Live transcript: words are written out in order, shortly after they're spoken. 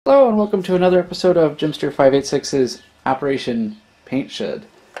Hello and welcome to another episode of Jimster 586's Operation Paint Shed.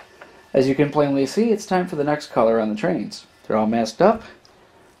 As you can plainly see, it's time for the next color on the trains. They're all masked up,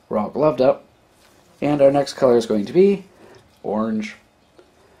 we're all gloved up, and our next color is going to be orange.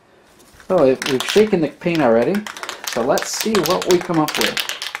 So we've shaken the paint already, so let's see what we come up with.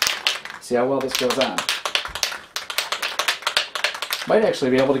 See how well this goes on. Might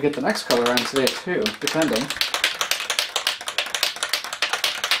actually be able to get the next color on today too, depending.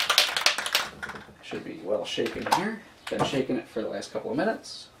 Should be well shaken here. Been shaking it for the last couple of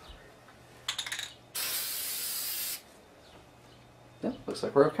minutes. Yep, looks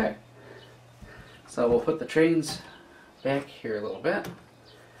like we're okay. So we'll put the trains back here a little bit.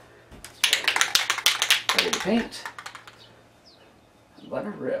 Ready to paint. And let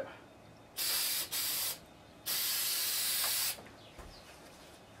her rip.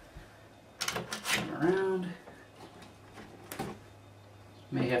 Turn around.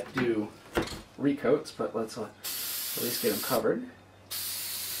 May have to do recoats, but let's at least get them covered.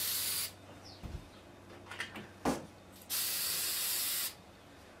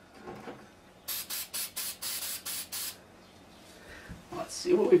 Let's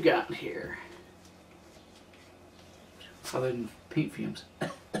see what we've got here. Other than paint fumes. So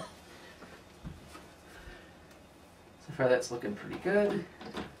far that's looking pretty good.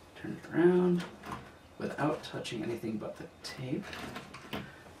 Turn it around without touching anything but the tape,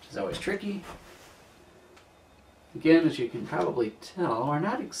 which is always tricky. Again, as you can probably tell, we're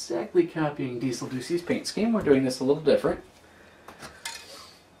not exactly copying Diesel Ducey's paint scheme. We're doing this a little different.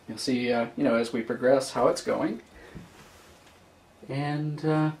 You'll see, as we progress, how it's going.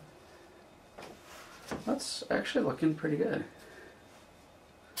 And that's actually looking pretty good.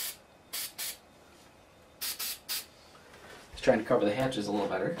 Just trying to cover the hatches a little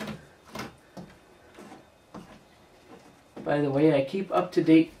better. By the way, I keep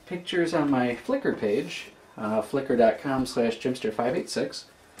up-to-date pictures on my Flickr page. Flickr.com/Jimster586.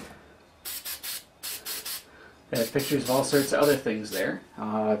 I have pictures of all sorts of other things there.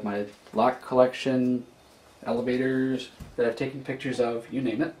 My lock collection, elevators that I've taken pictures of, you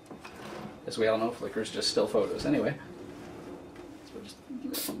name it. As we all know, Flickr's just still photos anyway. So we'll just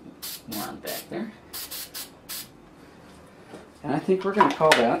get some more on back there. And I think we're going to call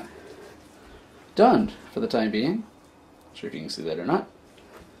that done for the time being. Not sure if you can see that or not.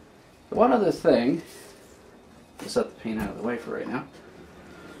 But one other thing, to set the paint out of the way for right now.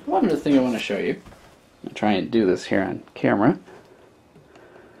 One other thing I want to show you. I'm going to try and do this here on camera.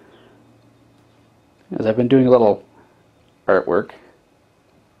 As I've been doing a little artwork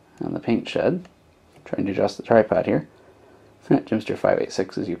on the paint shed. I'm trying to adjust the tripod here. Jimster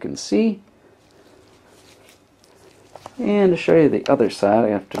 586, as you can see. And to show you the other side, I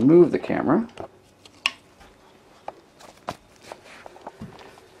have to move the camera.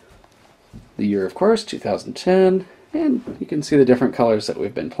 The year, of course, 2010, and you can see the different colors that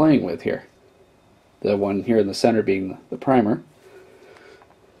we've been playing with here. The one here in the center being the primer.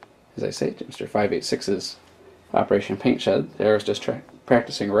 As I say, Jimster 586's Operation Paint Shed. There I was just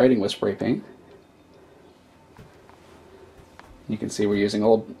practicing writing with spray paint. You can see we're using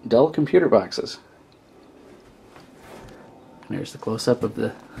old Dell computer boxes. And there's the close-up of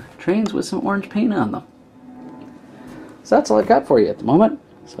the trains with some orange paint on them. So that's all I've got for you at the moment.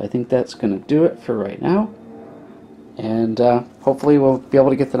 So I think that's going to do it for right now. And hopefully we'll be able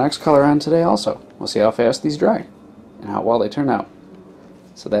to get the next color on today also. We'll see how fast these dry and how well they turn out.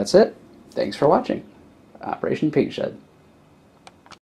 So that's it. Thanks for watching. Operation Paint Shed.